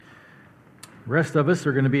The rest of us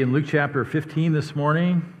are going to be in Luke chapter 15 this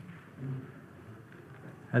morning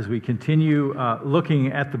as we continue looking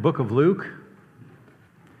at the book of Luke.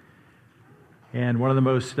 And one of the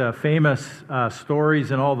most famous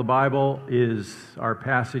stories in all the Bible is our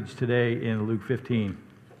passage today in Luke 15.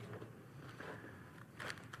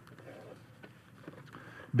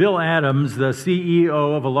 Bill Adams, the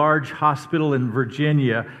CEO of a large hospital in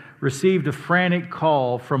Virginia, received a frantic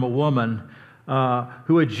call from a woman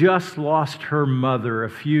who had just lost her mother a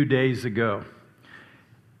few days ago.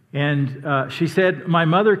 And she said, "My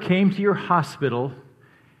mother came to your hospital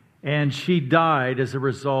and she died as a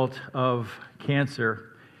result of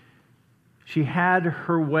cancer. She had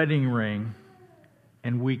her wedding ring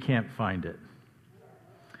and we can't find it."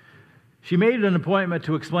 She made an appointment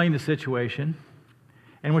to explain the situation.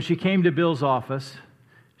 And when she came to Bill's office,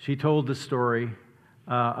 she told the story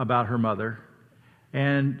about her mother.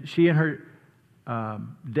 And she and her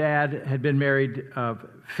dad had been married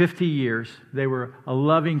 50 years. They were a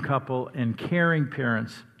loving couple and caring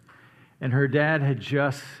parents. And her dad had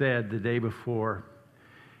just said the day before,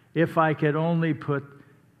 "If I could only put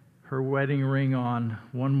her wedding ring on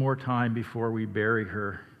one more time before we bury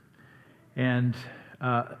her." And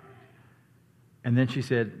then she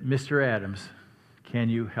said, "Mr. Adams, can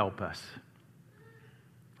you help us?"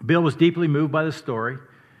 Bill was deeply moved by the story,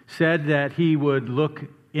 said that he would look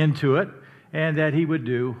into it and that he would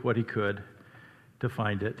do what he could to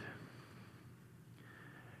find it.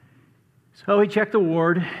 So he checked the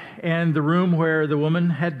ward and the room where the woman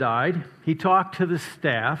had died. He talked to the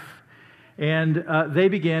staff, and they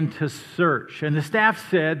began to search. And the staff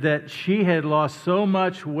said that she had lost so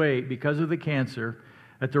much weight because of the cancer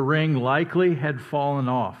that the ring likely had fallen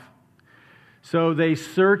off. So they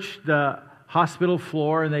searched the hospital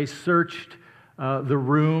floor, and they searched the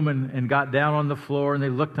room and got down on the floor, and they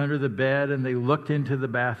looked under the bed, and they looked into the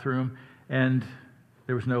bathroom, and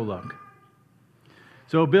there was no luck.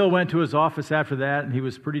 So Bill went to his office after that, and he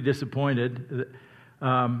was pretty disappointed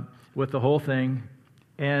with the whole thing.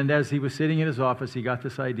 And as he was sitting in his office, he got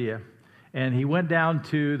this idea. And he went down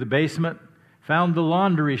to the basement, found the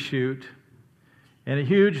laundry chute and a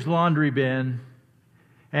huge laundry bin,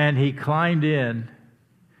 and he climbed in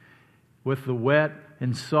with the wet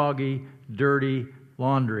and soggy, dirty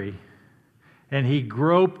laundry. And he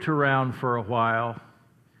groped around for a while,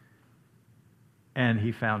 and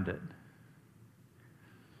he found it.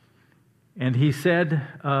 And he said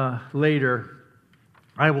later,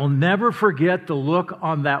 "I will never forget the look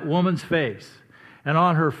on that woman's face and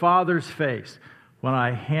on her father's face when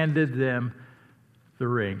I handed them the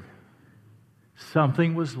ring.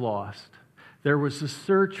 Something was lost. There was a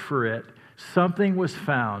search for it. Something was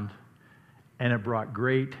found, and it brought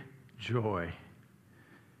great joy."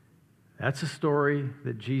 That's a story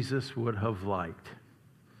that Jesus would have liked.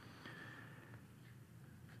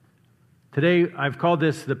 Today, I've called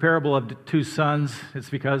this the parable of the two sons. It's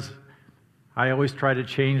because I always try to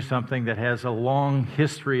change something that has a long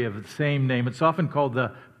history of the same name. It's often called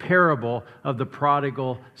the parable of the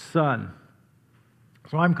prodigal son.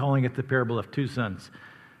 So I'm calling it the parable of two sons.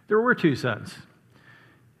 There were two sons,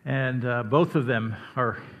 and both of them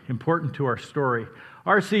are important to our story.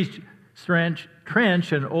 R.C.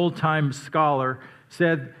 Trench, an old-time scholar,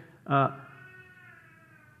 said,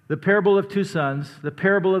 the parable of two sons, the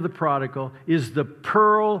parable of the prodigal, is the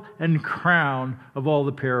pearl and crown of all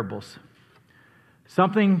the parables.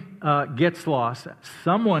 Something gets lost,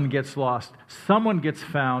 someone gets lost, someone gets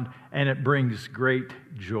found, and it brings great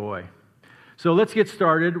joy. So let's get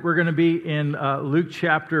started. We're going to be in Luke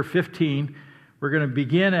chapter 15. We're going to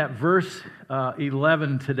begin at verse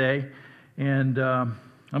 11 today, and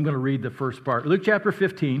I'm going to read the first part. Luke chapter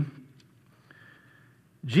 15.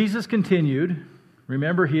 Jesus continued.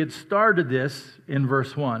 Remember, he had started this in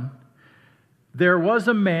verse 1. "There was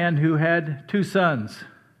a man who had two sons.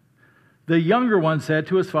 The younger one said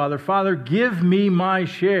to his father, 'Father, give me my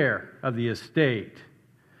share of the estate.'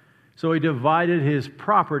 So he divided his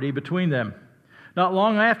property between them. Not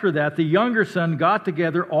long after that, the younger son got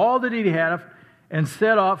together all that he had and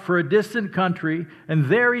set off for a distant country, and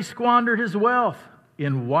there he squandered his wealth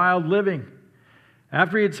in wild living.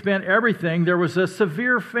 After he had spent everything, there was a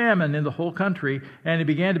severe famine in the whole country, and he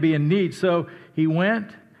began to be in need. So he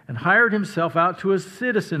went and hired himself out to a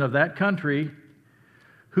citizen of that country,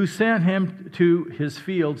 who sent him to his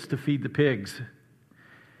fields to feed the pigs.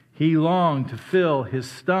 He longed to fill his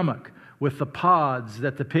stomach with the pods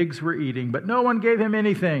that the pigs were eating, but no one gave him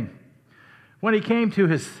anything. When he came to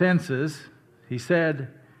his senses, he said,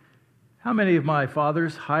 'How many of my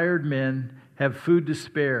father's hired men have food to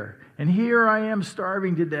spare, and here I am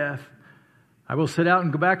starving to death? I will set out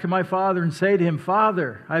and go back to my father and say to him,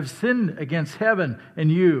 Father, I have sinned against heaven and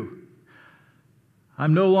you.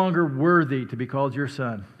 I'm no longer worthy to be called your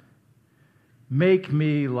son. Make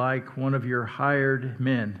me like one of your hired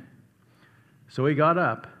men. So he got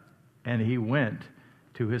up and he went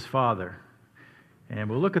to his father. And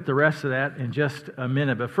we'll look at the rest of that in just a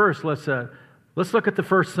minute. But first, let's look at the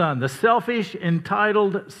first son, the selfish,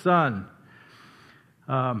 entitled son.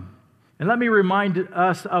 And let me remind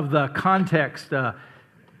us of the context.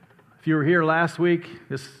 If you were here last week,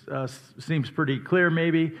 this seems pretty clear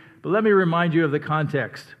maybe, but let me remind you of the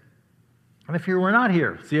context. And if you were not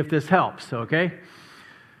here, see if this helps, okay?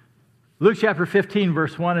 Luke chapter 15,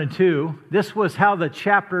 verse 1 and 2, this was how the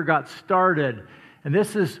chapter got started. And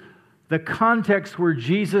this is the context where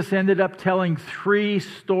Jesus ended up telling 3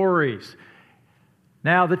 stories.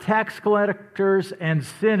 Now, the tax collectors and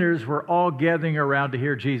sinners were all gathering around to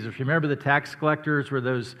hear Jesus. Remember, the tax collectors were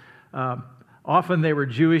those, often they were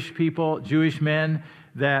Jewish people, Jewish men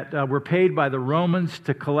that were paid by the Romans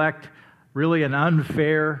to collect really an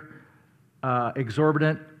unfair,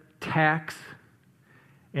 exorbitant tax.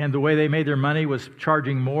 And the way they made their money was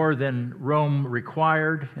charging more than Rome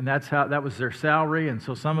required, and that was their salary. And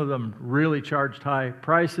so some of them really charged high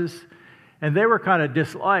prices, and they were kind of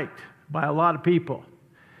disliked by a lot of people.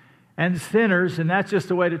 And sinners, and that's just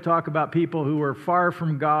a way to talk about people who were far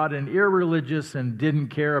from God and irreligious and didn't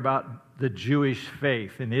care about the Jewish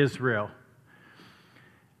faith in Israel.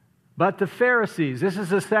 But the Pharisees, this is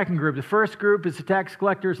the second group. The first group is the tax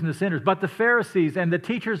collectors and the sinners. But the Pharisees and the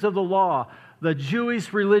teachers of the law, the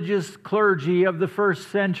Jewish religious clergy of the first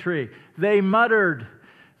century, they muttered,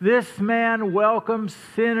 "This man welcomes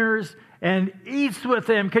sinners and eats with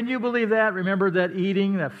them." Can you believe that? Remember that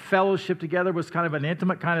eating, that fellowship together was kind of an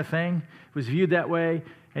intimate kind of thing. It was viewed that way,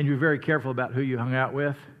 and you were very careful about who you hung out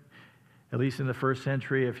with, at least in the first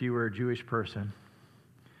century if you were a Jewish person.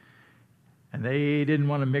 And they didn't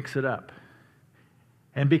want to mix it up.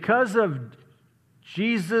 And because of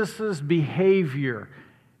Jesus' behavior,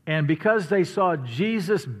 and because they saw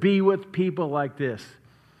Jesus be with people like this,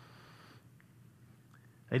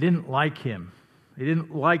 they didn't like him. They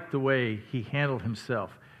didn't like the way he handled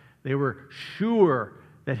himself. They were sure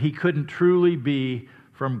that he couldn't truly be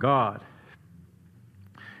from God.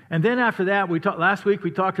 And then after that, last week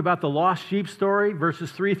we talked about the lost sheep story,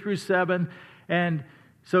 verses 3 through 7. And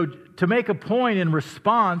so to make a point in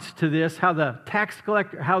response to this, how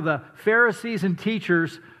the Pharisees and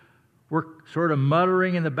teachers were sort of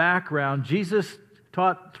muttering in the background, Jesus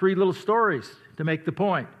taught 3 little stories to make the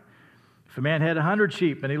point. If a man had 100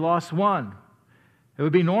 sheep and he lost one, it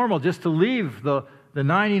would be normal just to leave the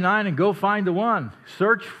 99 and go find the one.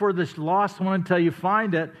 Search for this lost one until you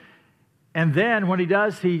find it. And then when he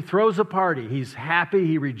does, he throws a party. He's happy.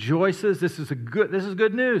 He rejoices. This is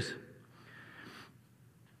good news.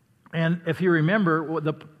 And if you remember,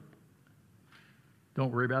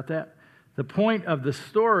 don't worry about that. The point of the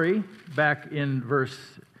story back in verse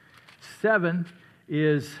 7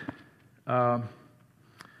 is,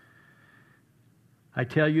 I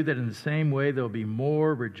tell you that in the same way there will be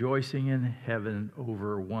more rejoicing in heaven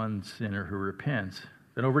over one sinner who repents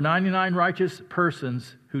than over 99 righteous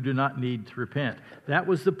persons who do not need to repent. That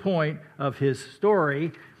was the point of his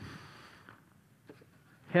story.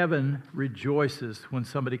 Heaven rejoices when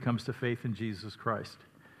somebody comes to faith in Jesus Christ.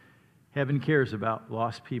 Heaven cares about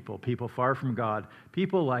lost people, people far from God,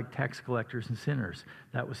 people like tax collectors and sinners.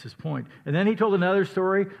 That was his point. And then he told another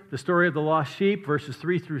story, the story of the lost sheep, verses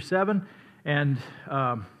 3 through 7. And,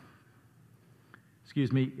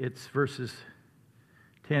 it's verses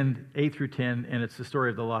 8 through 10, and it's the story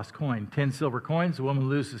of the lost coin. 10 silver coins, the woman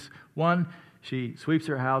loses one. She sweeps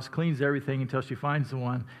her house, cleans everything until she finds the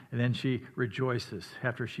one, and then she rejoices.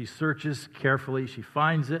 After she searches carefully, she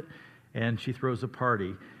finds it, and she throws a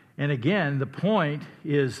party. And again, the point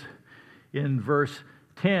is in verse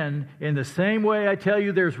 10, in the same way I tell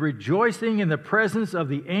you, there's rejoicing in the presence of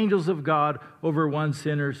the angels of God over one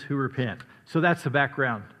sinners who repent. So that's the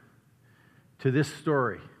background to this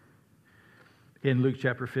story in Luke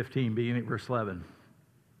chapter 15, beginning at verse 11.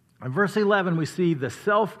 In verse 11, we see the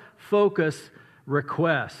self-focus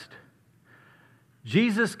request.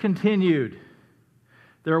 Jesus continued,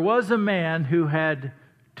 there was a man who had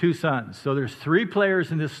 2 sons. So there's 3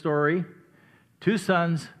 players in this story, 2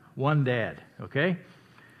 sons, 1 dad, okay?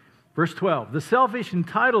 Verse 12, the selfish,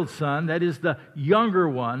 entitled son, that is the younger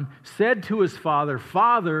one, said to his father,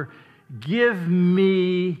 Father, give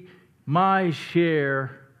me my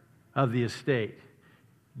share of the estate.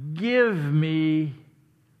 Give me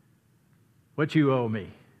what you owe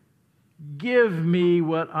me. Give me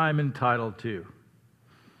what I'm entitled to.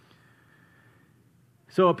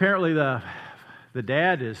 So apparently the the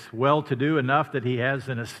dad is well-to-do enough that he has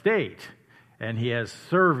an estate, and he has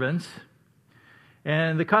servants.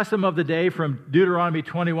 And the custom of the day from Deuteronomy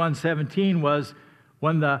 21:17 was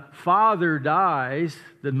when the father dies,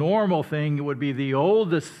 the normal thing would be the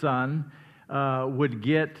oldest son would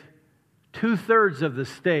get 2/3 of the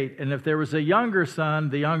estate. And if there was a younger son,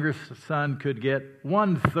 the younger son could get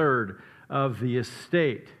 1/3 of the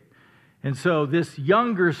estate. And so this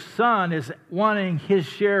younger son is wanting his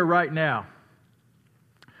share right now.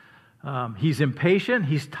 He's impatient.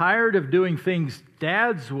 He's tired of doing things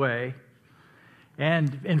Dad's way.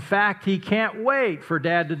 And in fact, he can't wait for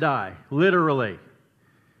Dad to die, literally.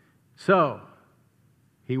 So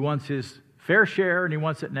he wants his fair share, and he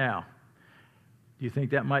wants it now. Do you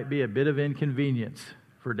think that might be a bit of inconvenience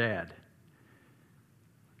for Dad?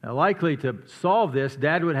 Now, likely to solve this,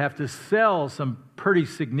 Dad would have to sell some pretty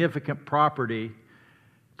significant property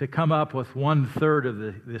to come up with 1/3 of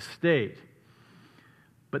the estate.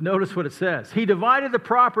 But notice what it says. He divided the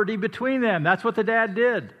property between them. That's what the dad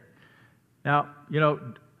did. Now,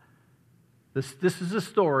 this is a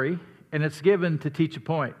story, and it's given to teach a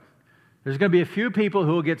point. There's going to be a few people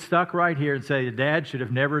who will get stuck right here and say, Dad should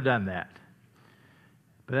have never done that.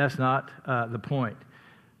 But that's not the point.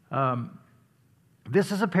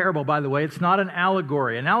 This is a parable, by the way. It's not an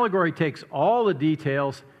allegory. An allegory takes all the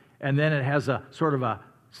details, and then it has a sort of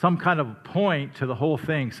some kind of point to the whole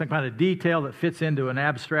thing, some kind of detail that fits into an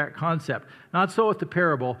abstract concept. Not so with the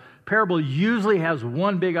parable. Parable usually has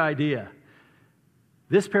one big idea.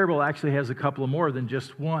 This parable actually has a couple of more than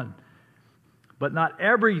just one. But not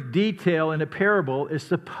every detail in a parable is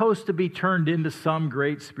supposed to be turned into some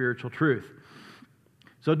great spiritual truth.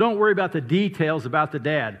 So don't worry about the details about the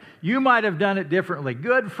dad. You might have done it differently.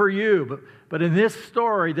 Good for you. But in this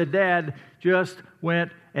story, the dad just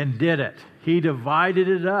went and did it. He divided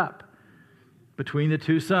it up between the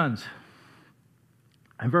two sons.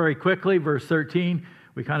 And very quickly, verse 13,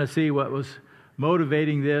 we kind of see what was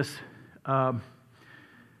motivating this. Not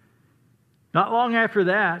long after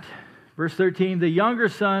that, verse 13, the younger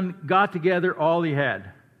son got together all he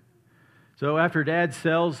had. So after Dad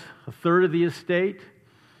sells 1/3 of the estate,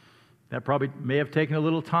 that probably may have taken a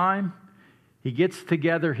little time. He gets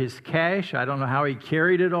together his cash. I don't know how he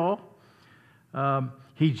carried it all.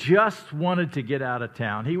 He just wanted to get out of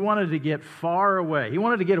town. He wanted to get far away. He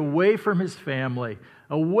wanted to get away from his family,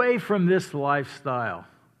 away from this lifestyle.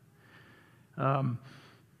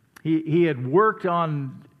 He had worked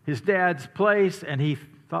on his dad's place, and he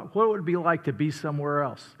thought, what would it be like to be somewhere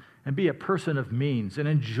else and be a person of means and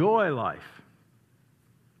enjoy life?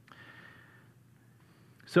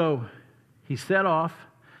 So he set off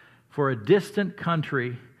for a distant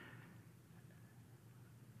country.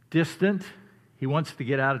 Distant. He wants to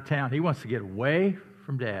get out of town. He wants to get away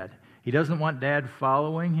from Dad. He doesn't want Dad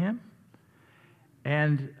following him.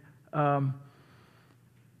 And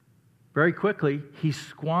very quickly, he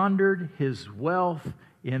squandered his wealth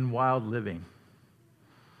in wild living.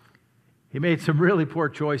 He made some really poor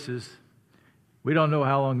choices. We don't know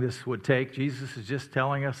how long this would take. Jesus is just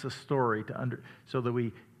telling us a story so that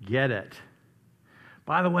we get it.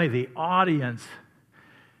 By the way, the audience,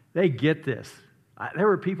 they get this. There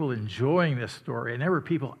were people enjoying this story, and there were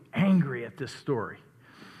people angry at this story.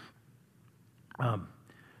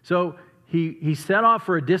 So he set off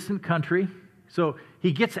for a distant country. So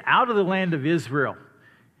he gets out of the land of Israel,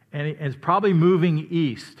 and is probably moving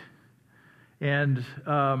east. And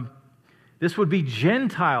this would be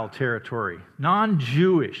Gentile territory,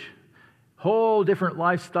 non-Jewish. Whole different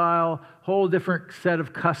lifestyle, whole different set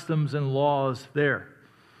of customs and laws there.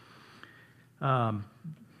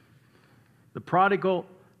 The prodigal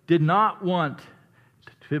did not want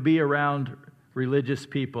to be around religious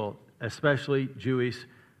people, especially Jewish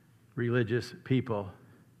religious people.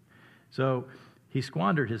 So he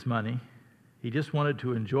squandered his money. He just wanted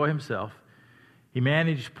to enjoy himself. He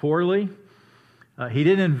managed poorly. He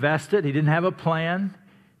didn't invest it. He didn't have a plan.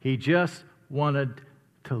 He just wanted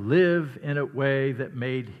to live in a way that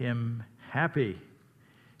made him happy.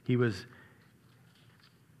 He was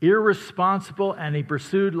irresponsible, and he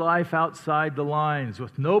pursued life outside the lines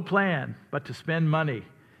with no plan but to spend money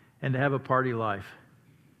and to have a party life.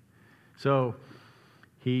 So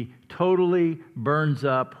he totally burns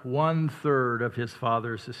up 1/3 of his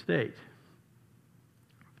father's estate.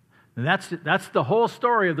 And that's the whole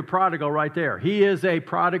story of the prodigal right there. He is a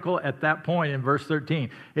prodigal at that point in verse 13.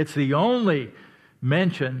 It's the only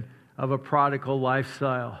mention of a prodigal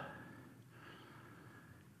lifestyle,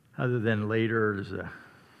 other than later there's a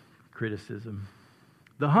criticism.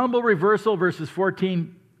 The humble reversal, verses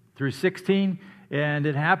 14 through 16, and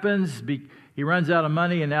it happens He runs out of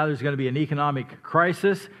money, and now there's going to be an economic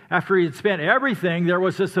crisis. After he had spent everything, there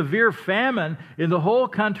was a severe famine in the whole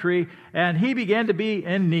country, and he began to be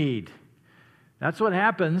in need. That's what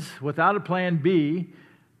happens without a plan B.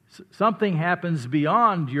 Something happens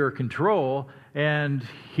beyond your control, and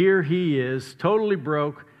here he is, totally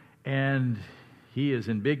broke, and he is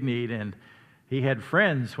in big need. And he had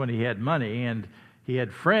friends when he had money, and he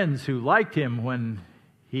had friends who liked him when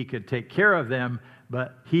he could take care of them,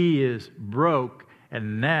 but he is broke,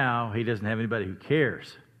 and now he doesn't have anybody who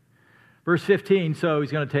cares. Verse 15, so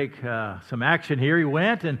he's going to take some action here. He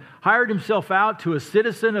went and hired himself out to a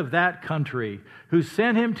citizen of that country who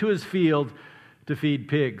sent him to his field to feed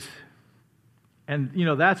pigs. And,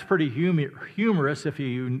 that's pretty humorous if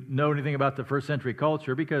you know anything about the first century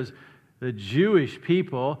culture, because the Jewish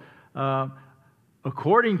people,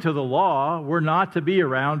 according to the law, were not to be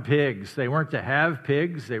around pigs. They weren't to have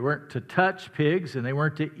pigs, they weren't to touch pigs, and they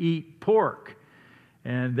weren't to eat pork.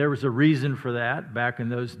 And there was a reason for that back in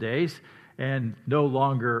those days, and no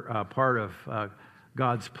longer part of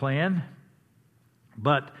God's plan.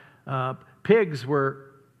 But pigs were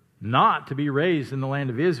not to be raised in the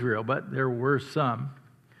land of Israel, but there were some.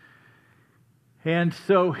 And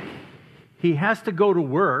so he has to go to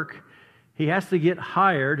work. He has to get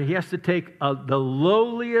hired. He has to take the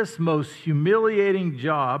lowliest, most humiliating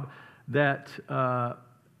job that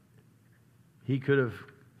he could have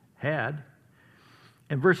had.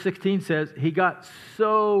 And verse 16 says, he got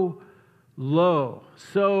so low,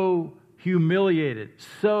 so humiliated,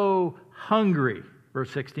 so hungry.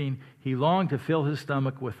 Verse 16, he longed to fill his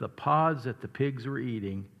stomach with the pods that the pigs were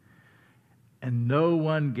eating, and no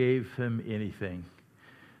one gave him anything.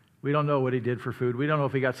 We don't know what he did for food. We don't know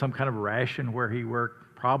if he got some kind of ration where he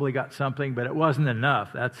worked. Probably got something, but it wasn't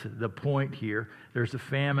enough. That's the point here. There's a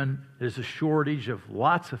famine. There's a shortage of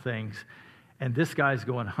lots of things. And this guy's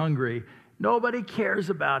going hungry. Nobody cares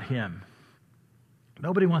about him.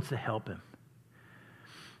 Nobody wants to help him.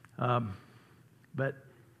 But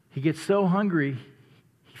he gets so hungry,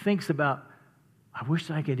 he thinks about, I wish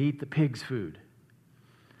I could eat the pig's food.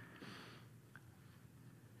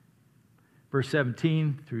 Verse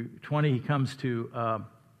 17 through 20, he comes to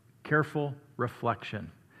careful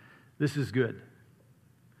reflection. This is good.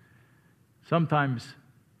 Sometimes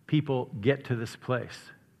people get to this place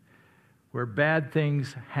where bad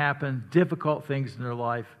things happen, difficult things in their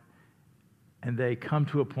life, and they come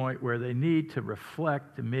to a point where they need to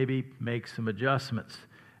reflect and maybe make some adjustments.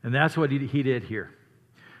 And that's what he did here.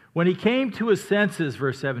 When he came to his senses,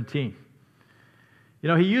 verse 17,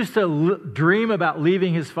 he used to dream about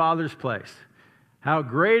leaving his father's place. How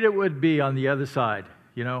great it would be on the other side.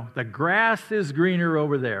 The grass is greener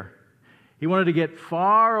over there. He wanted to get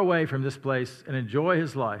far away from this place and enjoy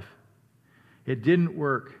his life. It didn't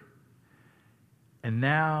work. And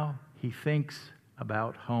now he thinks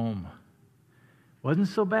about home. Wasn't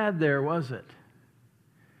so bad there, was it?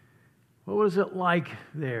 What was it like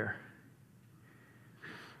there?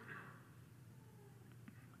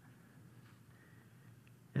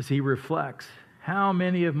 As he reflects, how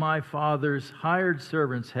many of my father's hired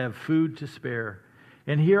servants have food to spare?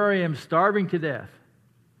 And here I am starving to death.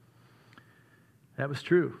 That was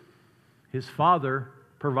true. His father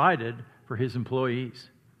provided for his employees.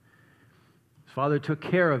 His father took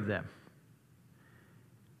care of them.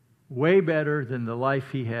 Way better than the life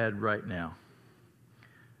he had right now.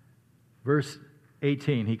 Verse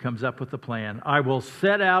 18, he comes up with a plan. I will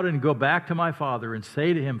set out and go back to my father and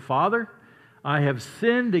say to him, Father, I have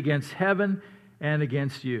sinned against heaven and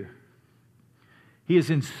against you. He is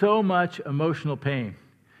in so much emotional pain.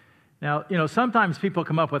 Now, sometimes people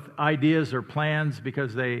come up with ideas or plans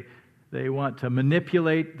because they want to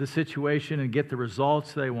manipulate the situation and get the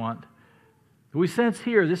results they want. We sense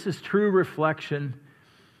here this is true reflection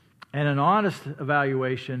and an honest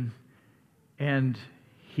evaluation, and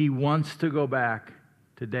he wants to go back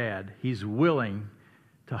to Dad. He's willing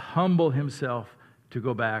to humble himself to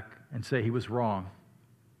go back and say he was wrong.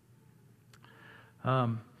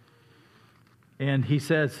 And he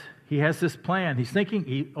says he has this plan. He's thinking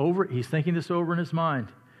this over in his mind.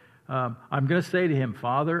 I'm going to say to him,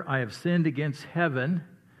 Father, I have sinned against heaven.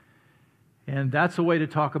 And that's a way to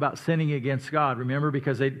talk about sinning against God. Remember,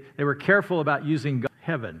 because they were careful about using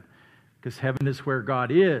heaven, because heaven is where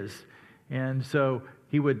God is. And so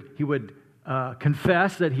he would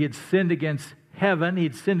confess that he had sinned against heaven, he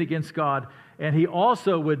had sinned against God, and he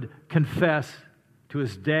also would confess to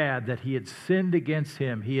his dad that he had sinned against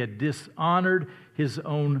him. He had dishonored his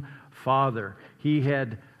own father. He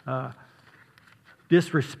had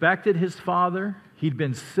disrespected his father. He'd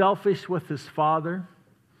been selfish with his father.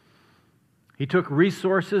 He took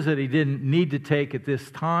resources that he didn't need to take at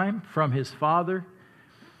this time from his father,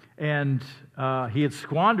 and he had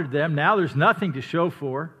squandered them. Now there's nothing to show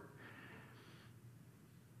for.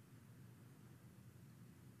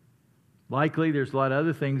 Likely there's a lot of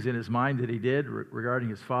other things in his mind that he did regarding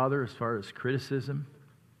his father as far as criticism.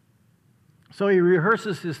 So he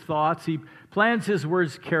rehearses his thoughts. He plans his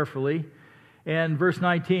words carefully. And verse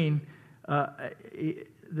 19,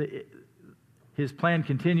 his plan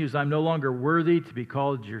continues, I'm no longer worthy to be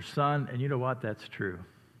called your son. And you know what? That's true.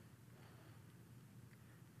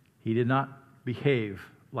 He did not behave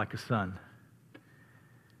like a son.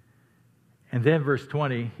 And then verse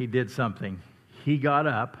 20, he did something. He got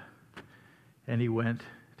up and he went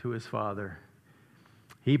to his father.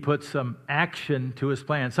 He put some action to his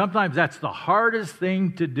plan. Sometimes that's the hardest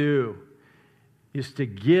thing to do, is to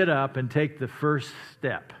get up and take the first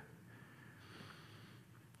step.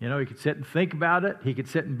 You know, he could sit and think about it. He could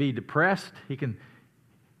sit and be depressed. He can,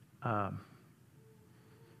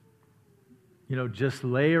 just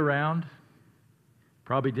lay around.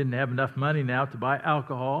 Probably didn't have enough money now to buy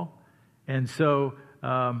alcohol. And so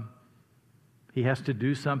he has to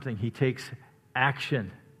do something. He takes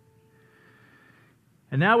action.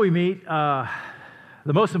 And now we meet the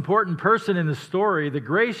most important person in the story, the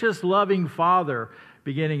gracious, loving Father,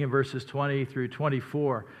 beginning in verses 20 through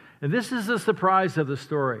 24. And this is the surprise of the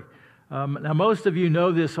story. Now, most of you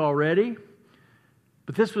know this already,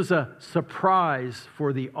 but this was a surprise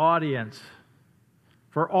for the audience,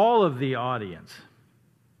 for all of the audience.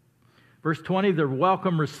 Verse 20, the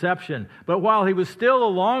welcome reception. But while he was still a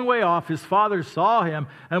long way off, his father saw him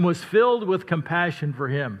and was filled with compassion for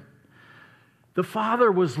him. The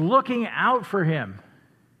father was looking out for him.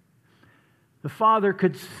 The father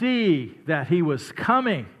could see that he was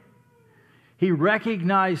coming. He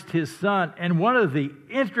recognized his son. And one of the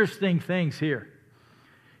interesting things here,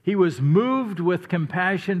 he was moved with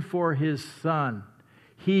compassion for his son.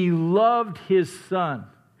 He loved his son.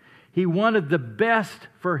 He wanted the best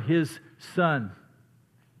for his son.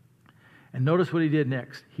 And notice what he did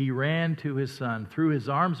next. He ran to his son, threw his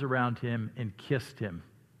arms around him, and kissed him.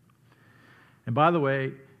 And by the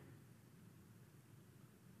way,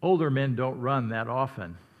 older men don't run that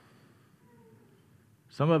often.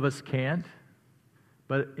 Some of us can't.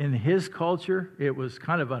 But in his culture, it was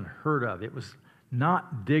kind of unheard of. It was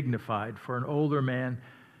not dignified for an older man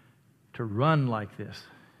to run like this.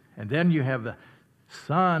 And then you have the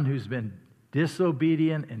son who's been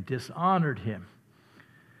disobedient and dishonored him.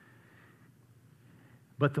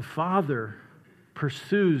 But the father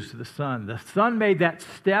pursues the son. The son made that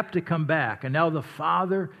step to come back, and now the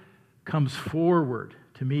father comes forward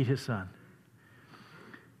to meet his son.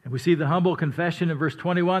 And we see the humble confession in verse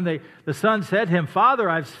 21. The son said to him, Father,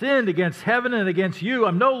 I've sinned against heaven and against you.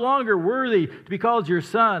 I'm no longer worthy to be called your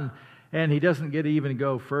son. And he doesn't get to even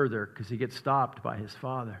go further because he gets stopped by his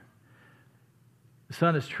father. The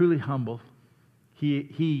son is truly humble.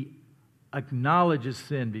 He acknowledges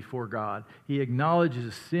sin before God. He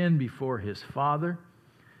acknowledges sin before his father.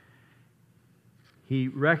 He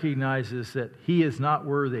recognizes that he is not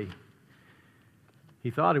worthy. He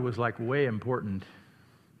thought it was like way important.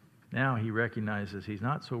 Now he recognizes he's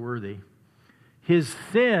not so worthy. His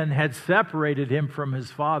sin had separated him from his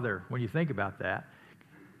father. When you think about that,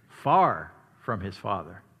 far from his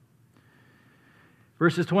father.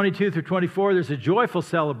 Verses 22 through 24, there's a joyful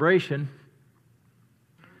celebration.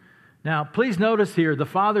 Now, please notice here, the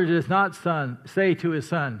father does not say to his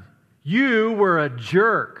son, you were a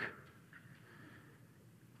jerk.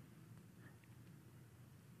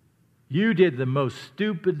 You did the most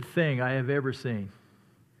stupid thing I have ever seen.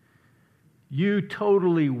 You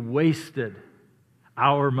totally wasted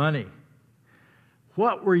our money.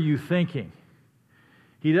 What were you thinking?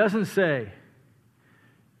 He doesn't say,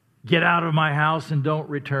 get out of my house and don't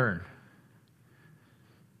return.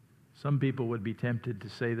 Some people would be tempted to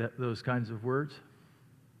say those kinds of words.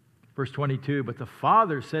 Verse 22, but the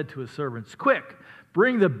father said to his servants, quick,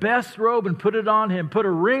 bring the best robe and put it on him. Put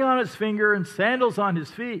a ring on his finger and sandals on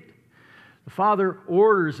his feet. The father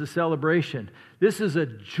orders a celebration. This is a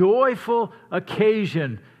joyful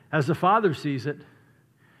occasion as the father sees it.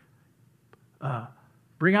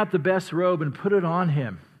 Bring out the best robe and put it on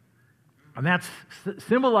him. And that's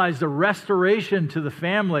symbolized a restoration to the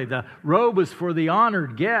family. The robe was for the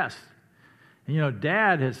honored guest. And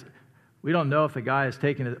Dad has, we don't know if the guy has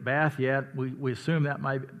taken a bath yet. We assume that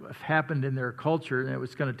might have happened in their culture, and it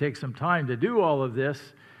was going to take some time to do all of this.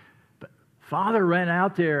 But Father ran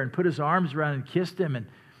out there and put his arms around and kissed him, and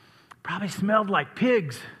probably smelled like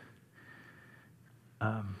pigs.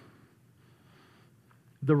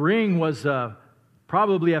 The ring was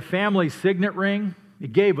probably a family signet ring.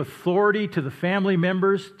 It gave authority to the family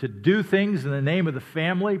members to do things in the name of the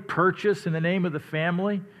family, purchase in the name of the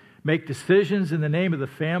family, make decisions in the name of the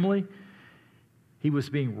family. He was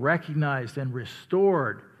being recognized and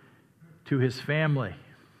restored to his family.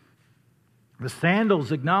 The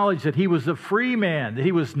sandals acknowledged that he was a free man, that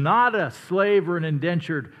he was not a slave or an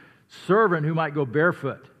indentured servant who might go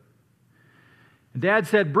barefoot. And Dad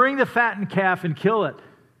said, "Bring the fattened calf and kill it.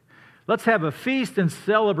 Let's have a feast and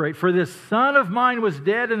celebrate. For this son of mine was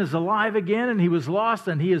dead and is alive again, and he was lost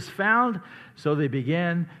and he is found." So they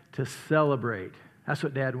began to celebrate. That's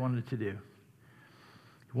what Dad wanted to do.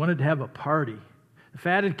 He wanted to have a party. The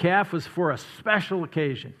fatted calf was for a special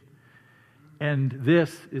occasion. And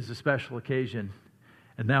this is a special occasion.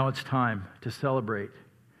 And now it's time to celebrate.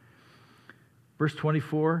 Verse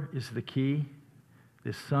 24 is the key.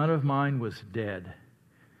 This son of mine was dead.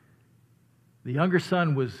 The younger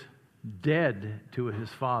son was dead to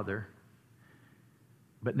his father,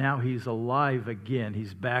 but now he's alive again.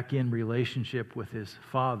 He's back in relationship with his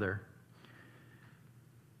father.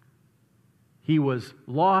 He was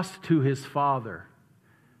lost to his father,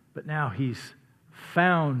 but now he's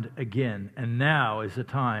found again, and now is the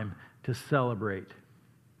time to celebrate.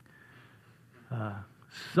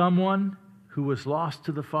 Someone who was lost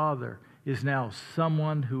to the father is now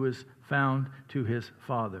someone who is found to his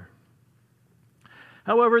father.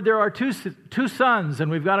 However, there are two sons, and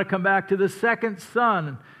we've got to come back to the second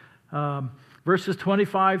son, verses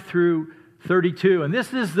 25 through 32. And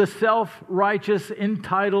this is the self-righteous,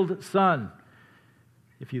 entitled son.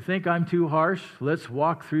 If you think I'm too harsh, let's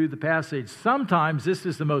walk through the passage. Sometimes this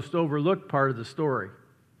is the most overlooked part of the story.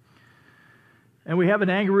 And we have an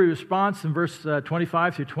angry response in verse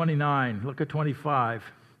 25 through 29. Look at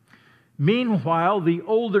 25. Meanwhile, the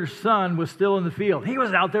older son was still in the field. He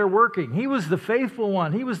was out there working. He was the faithful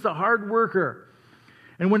one. He was the hard worker.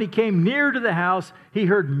 And when he came near to the house, he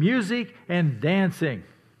heard music and dancing.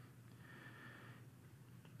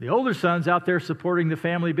 The older son's out there supporting the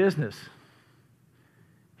family business.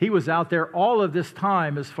 He was out there all of this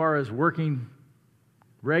time as far as working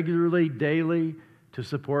regularly, daily, to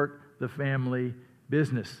support the family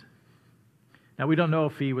business. Now, we don't know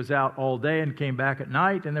if he was out all day and came back at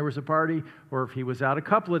night and there was a party, or if he was out a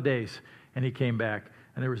couple of days and he came back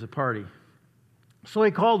and there was a party. So he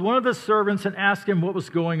called one of the servants and asked him what was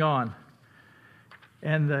going on.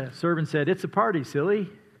 And the servant said, "It's a party, silly."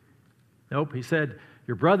 Nope, he said,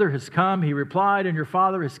 "Your brother has come," he replied, "and your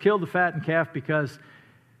father has killed the fattened calf because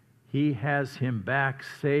he has him back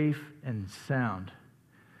safe and sound."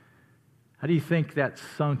 How do you think that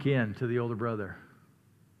sunk in to the older brother?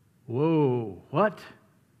 Whoa, what?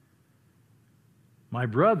 My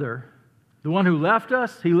brother, the one who left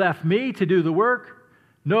us, he left me to do the work?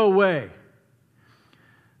 No way.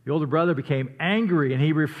 The older brother became angry and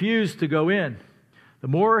he refused to go in. The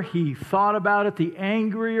more he thought about it, the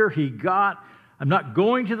angrier he got. "I'm not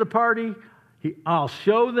going to the party. I'll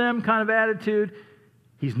show them" kind of attitude.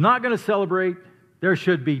 He's not going to celebrate. There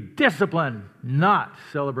should be discipline, not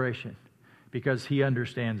celebration, because he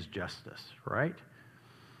understands justice, right?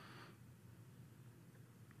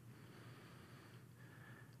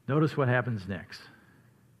 Notice what happens next.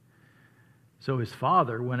 So his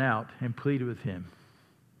father went out and pleaded with him.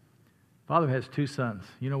 Father has two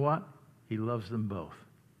sons. You know what? He loves them both.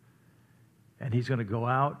 And he's going to go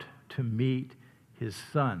out to meet his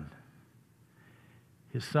son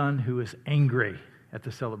who is angry at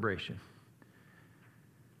the celebration.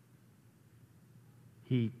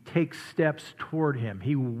 He takes steps toward him.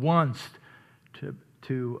 He wants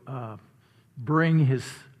to bring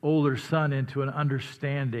his older son into an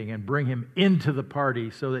understanding and bring him into the party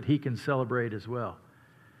so that he can celebrate as well.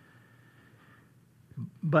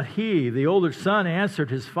 But he, the older son, answered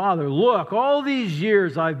his father, "Look, all these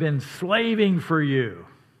years I've been slaving for you."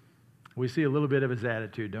 We see a little bit of his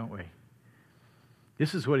attitude, don't we?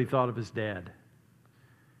 This is what he thought of his dad.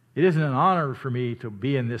 "It isn't an honor for me to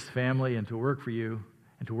be in this family and to work for you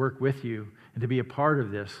and to work with you and to be a part of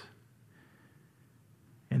this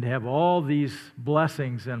and to have all these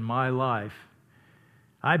blessings in my life.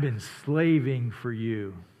 I've been slaving for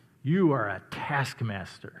you. You are a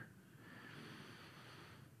taskmaster.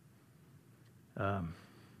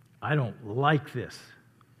 I don't like this."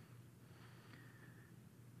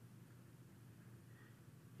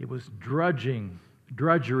 It was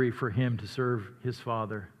drudgery for him to serve his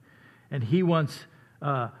father. And he wants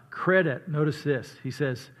credit. Notice this. He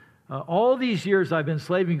says, "All these years I've been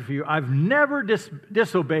slaving for you. I've never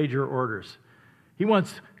disobeyed your orders." He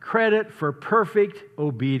wants credit for perfect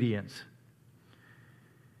obedience.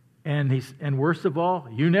 And worst of all,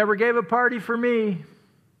 "You never gave a party for me."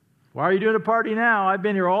 Why are you doing a party now? I've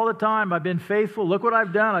been here all the time. I've been faithful. Look what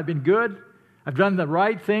I've done. I've been good. I've done the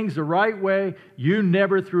right things the right way. You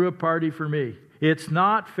never threw a party for me. It's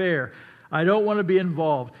not fair. I don't want to be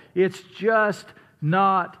involved. It's just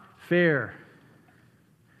not fair.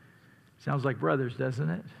 Sounds like brothers, doesn't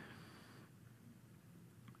it?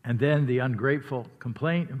 And then the ungrateful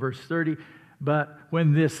complaint in verse 30. But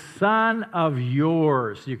when this son of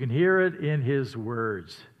yours, you can hear it in his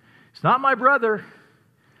words. It's not my brother.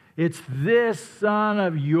 It's this son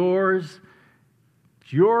of yours.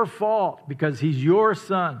 It's your fault because he's your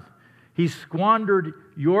son. He squandered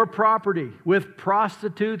your property with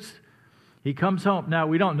prostitutes. He comes home. Now,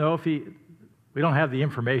 we don't know we don't have the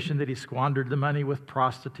information that he squandered the money with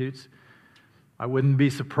prostitutes. I wouldn't be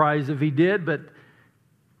surprised if he did, but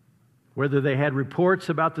whether they had reports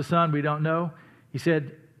about the son, we don't know. He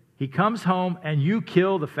said, he comes home and you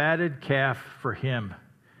kill the fatted calf for him.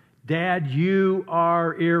 Dad, you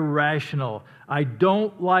are irrational. I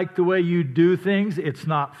don't like the way you do things. It's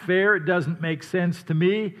not fair. It doesn't make sense to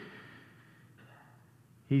me.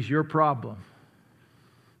 He's your problem.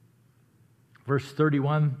 Verse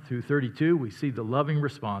 31 through 32, we see the loving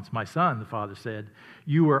response. My son, the father said,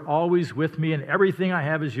 you are always with me and everything I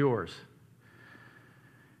have is yours.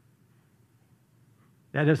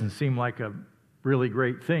 That doesn't seem like a really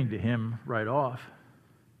great thing to him right off,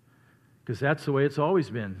 because that's the way it's always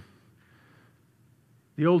been.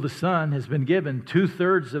 The oldest son has been given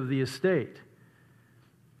 2/3 of the estate.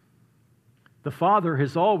 The father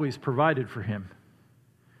has always provided for him.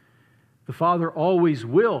 The father always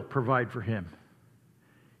will provide for him.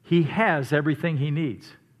 He has everything he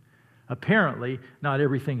needs. Apparently, not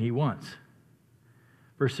everything he wants.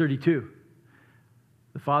 Verse 32.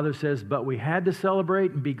 The father says, but we had to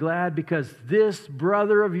celebrate and be glad because this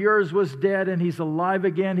brother of yours was dead and he's alive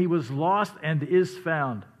again. He was lost and is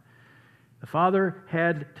found. The father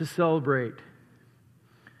had to celebrate.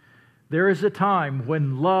 There is a time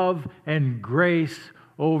when love and grace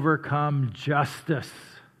overcome justice.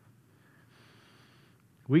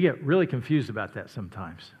 We get really confused about that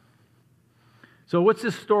sometimes. So what's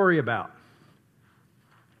this story about?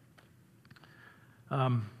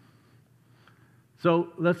 So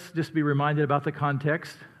let's just be reminded about the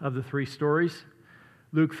context of the three stories.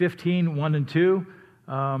 Luke 15, 1 and 2.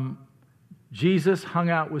 Jesus hung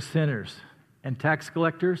out with sinners and tax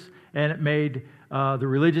collectors, and it made the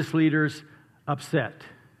religious leaders upset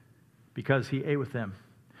because he ate with them.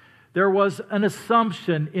 There was an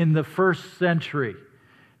assumption in the first century.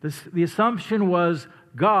 The assumption was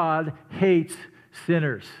God hates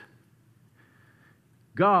sinners.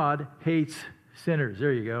 God hates sinners.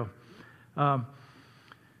 There you go.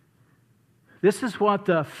 This is what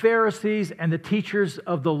the Pharisees and the teachers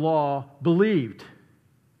of the law believed.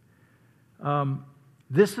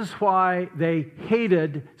 This is why they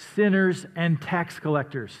hated sinners and tax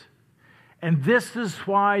collectors. And this is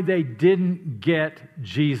why they didn't get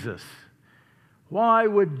Jesus. Why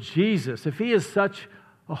would Jesus, if he is such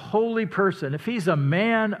a holy person, if he's a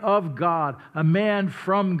man of God, a man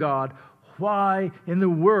from God, why in the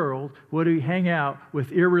world would he hang out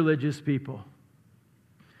with irreligious people?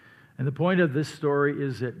 And the point of this story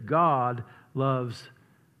is that God loves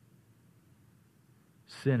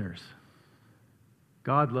sinners.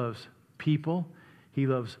 God loves people. He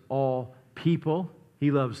loves all people. He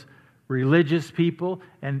loves religious people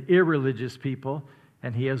and irreligious people.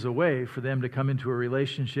 And he has a way for them to come into a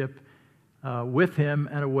relationship with him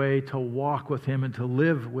and a way to walk with him and to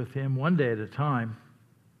live with him one day at a time.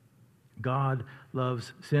 God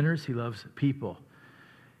loves sinners. He loves people.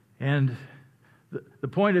 And the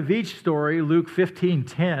point of each story, Luke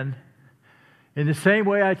 15:10, in the same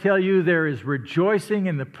way I tell you, there is rejoicing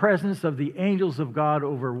in the presence of the angels of God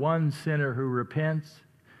over one sinner who repents.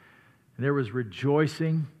 And there was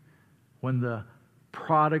rejoicing when the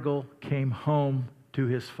prodigal came home to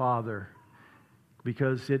his father,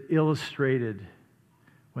 because it illustrated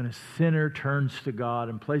when a sinner turns to God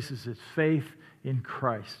and places his faith in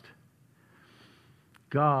Christ.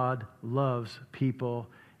 God loves people,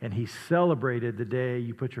 and he celebrated the day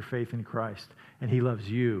you put your faith in Christ, and he loves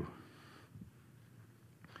you.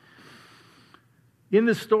 In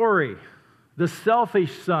the story, the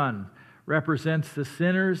selfish son represents the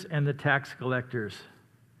sinners and the tax collectors.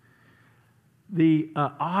 The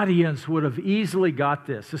audience would have easily got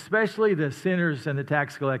this, especially the sinners and the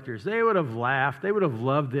tax collectors. They would have laughed. They would have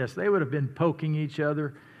loved this. They would have been poking each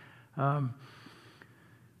other.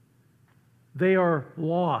 They are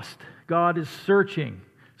lost. God is searching.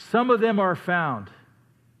 Some of them are found.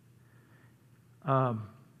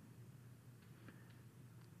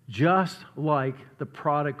 Just like the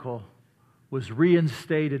prodigal was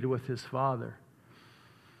reinstated with his father.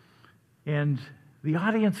 And the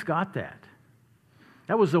audience got that.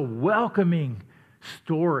 That was a welcoming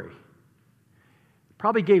story.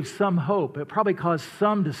 Probably gave some hope. It probably caused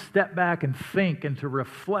some to step back and think and to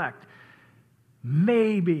reflect.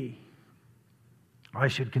 Maybe I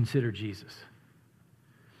should consider Jesus.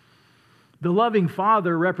 The loving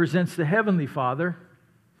Father represents the Heavenly Father.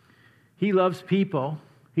 He loves people.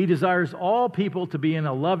 He desires all people to be in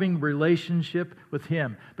a loving relationship with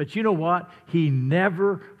Him. But you know what? He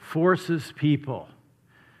never forces people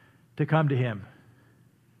to come to Him.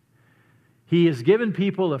 He has given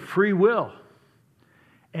people a free will.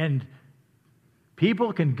 And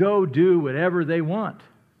people can go do whatever they want.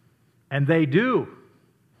 And they do.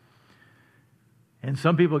 And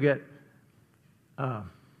some people get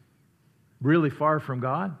really far from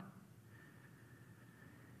God.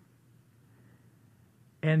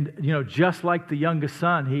 And, just like the youngest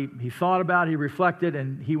son, he thought about it, he reflected,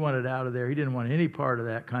 and he wanted out of there. He didn't want any part of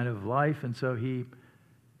that kind of life. And so he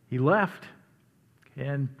left.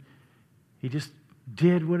 And he just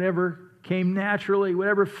did whatever came naturally,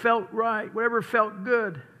 whatever felt right, whatever felt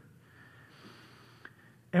good.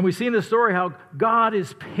 And we see in the story how God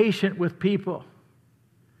is patient with people.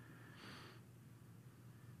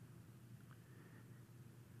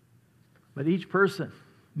 But each person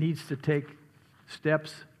needs to take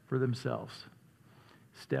steps for themselves,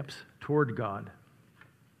 steps toward God.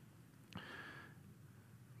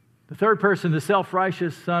 The third person, the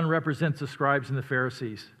self-righteous son, represents the scribes and the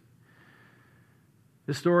Pharisees.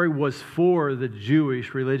 This story was for the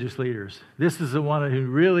Jewish religious leaders. This is the one who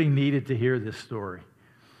really needed to hear this story.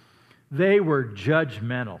 They were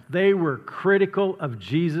judgmental. They were critical of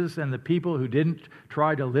Jesus and the people who didn't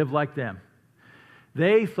try to live like them.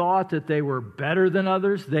 They thought that they were better than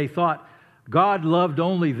others. They thought God loved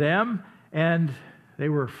only them, and they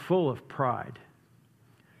were full of pride.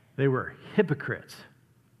 They were hypocrites.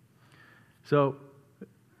 So,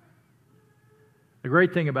 the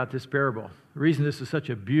great thing about this parable, the reason this is such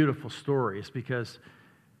a beautiful story is because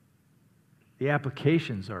the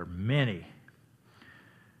applications are many.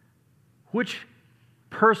 Which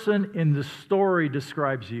person in the story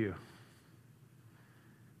describes you?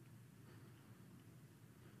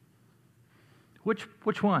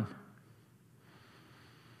 Which one?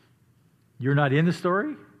 You're not in the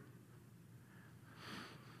story?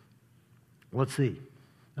 Let's see.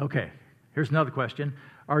 Okay, here's another question.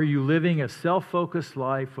 Are you living a self-focused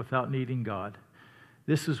life without needing God?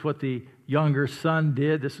 This is what the younger son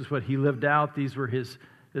did. This is what he lived out. This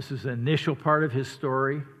is the initial part of his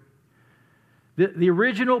story. The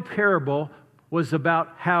original parable was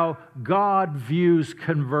about how God views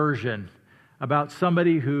conversion, about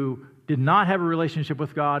somebody who did not have a relationship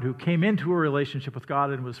with God, who came into a relationship with God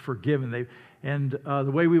and was forgiven.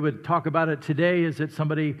 The way we would talk about it today is that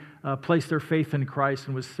somebody placed their faith in Christ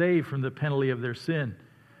and was saved from the penalty of their sin.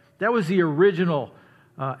 That was the original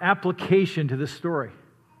application to this story.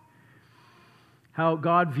 How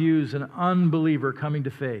God views an unbeliever coming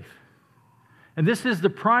to faith. And this is the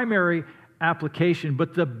primary application,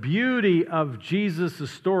 but the beauty of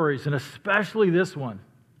Jesus' stories, and especially this one,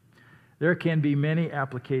 there can be many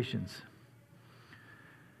applications.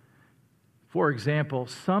 For example,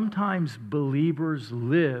 sometimes believers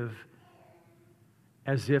live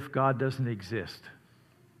as if God doesn't exist.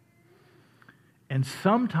 And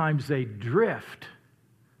sometimes they drift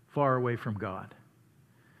far away from God.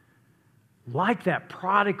 Like that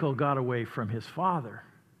prodigal got away from his father.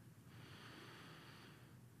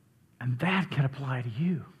 And that can apply to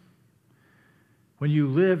you. When you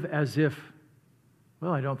live as if,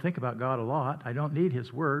 well, I don't think about God a lot. I don't need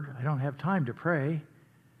His Word. I don't have time to pray.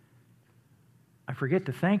 I forget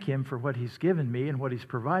to thank Him for what He's given me and what He's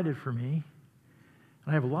provided for me. And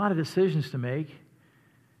I have a lot of decisions to make.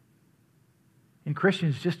 And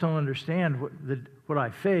Christians just don't understand what I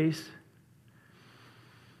face.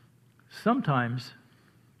 Sometimes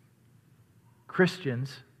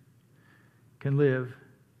Christians can live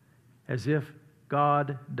as if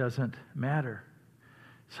God doesn't matter.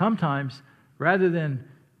 Sometimes, rather than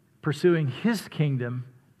pursuing His kingdom,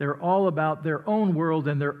 they're all about their own world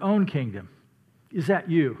and their own kingdom. Is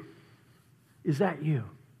that you? Is that you?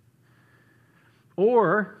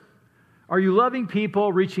 Or are you loving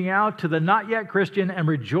people, reaching out to the not yet Christian and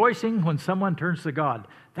rejoicing when someone turns to God?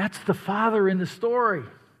 That's the Father in the story.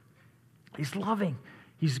 He's loving.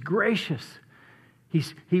 He's gracious.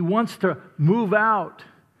 He wants to move out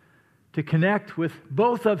to connect with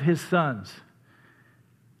both of His sons.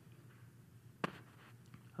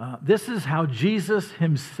 This is how Jesus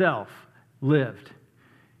Himself lived.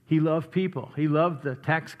 He loved people. He loved the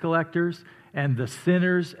tax collectors and the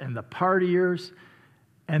sinners and the partiers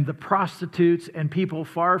and the prostitutes and people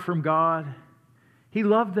far from God. He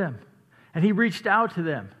loved them, and he reached out to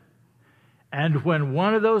them. And when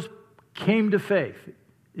one of those came to faith,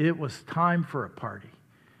 it was time for a party.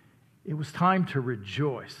 It was time to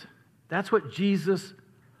rejoice. That's what Jesus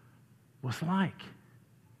was like.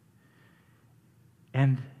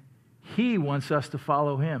 And he wants us to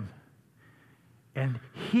follow him. And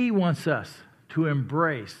he wants us to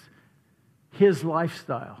embrace his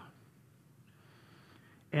lifestyle.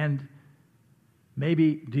 And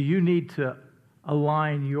maybe do you need to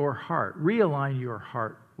align your heart, realign your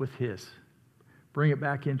heart with his? Bring it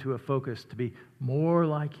back into a focus to be more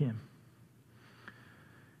like him.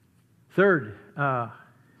 Third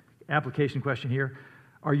application question here.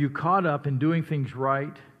 Are you caught up in doing things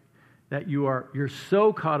right that you're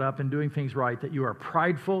so caught up in doing things right that you are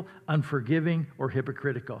prideful, unforgiving, or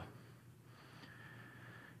hypocritical?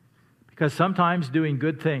 Because sometimes doing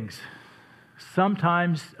good things,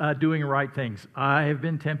 sometimes doing right things. I have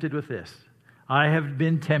been tempted with this. I have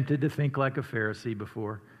been tempted to think like a Pharisee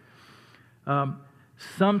before.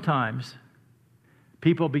 Sometimes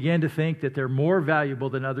people begin to think that they're more valuable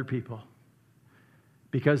than other people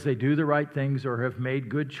because they do the right things or have made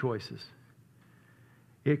good choices.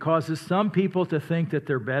 It causes some people to think that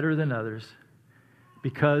they're better than others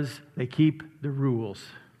because they keep the rules.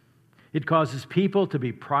 It causes people to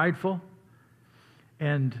be prideful,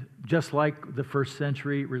 and just like the first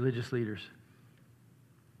century religious leaders.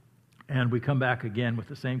 And we come back again with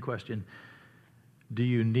the same question. Do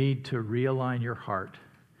you need to realign your heart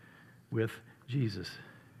with Jesus?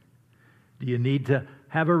 Do you need to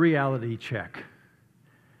have a reality check?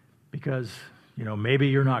 Because, maybe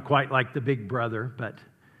you're not quite like the big brother, but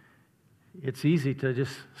it's easy to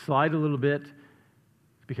just slide a little bit,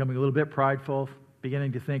 becoming a little bit prideful,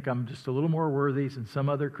 beginning to think I'm just a little more worthy than some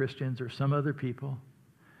other Christians or some other people.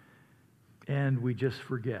 And we just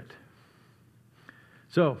forget.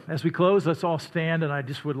 So, as we close, let's all stand, and I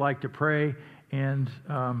just would like to pray and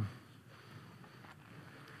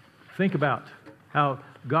think about how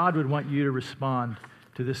God would want you to respond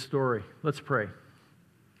to this story. Let's pray.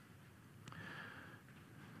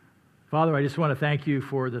 Father, I just want to thank you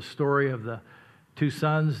for the story of the two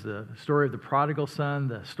sons, the story of the prodigal son,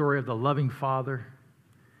 the story of the loving father.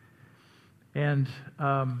 And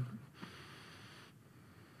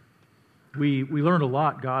we learned a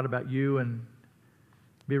lot, God, about you, and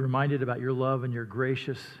be reminded about your love and your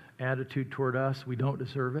gracious attitude toward us. We don't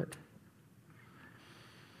deserve it.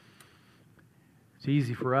 It's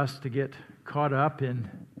easy for us to get caught up in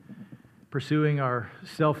pursuing our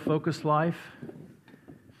self-focused life.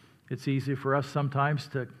 It's easy for us sometimes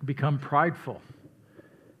to become prideful,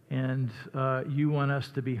 and you want us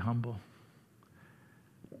to be humble.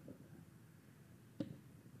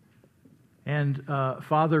 And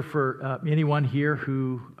Father, for anyone here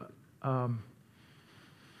who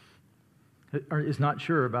is not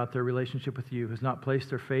sure about their relationship with you, has not placed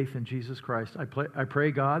their faith in Jesus Christ, I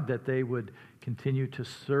pray, God, that they would continue to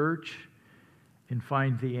search and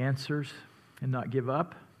find the answers and not give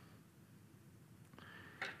up.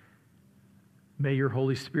 May your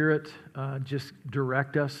Holy Spirit just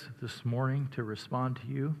direct us this morning to respond to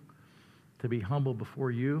you, to be humble before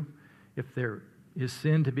you. If there is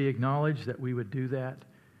sin to be acknowledged, that we would do that.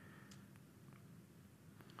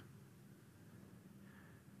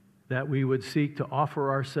 That we would seek to offer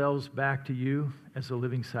ourselves back to you as a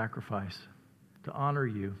living sacrifice, to honor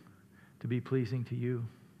you, to be pleasing to you.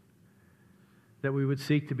 That we would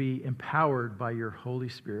seek to be empowered by your Holy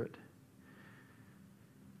Spirit,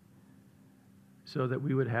 so that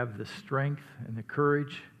we would have the strength and the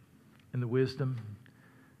courage and the wisdom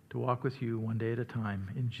to walk with you one day at a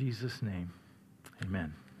time. In Jesus' name,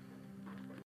 amen.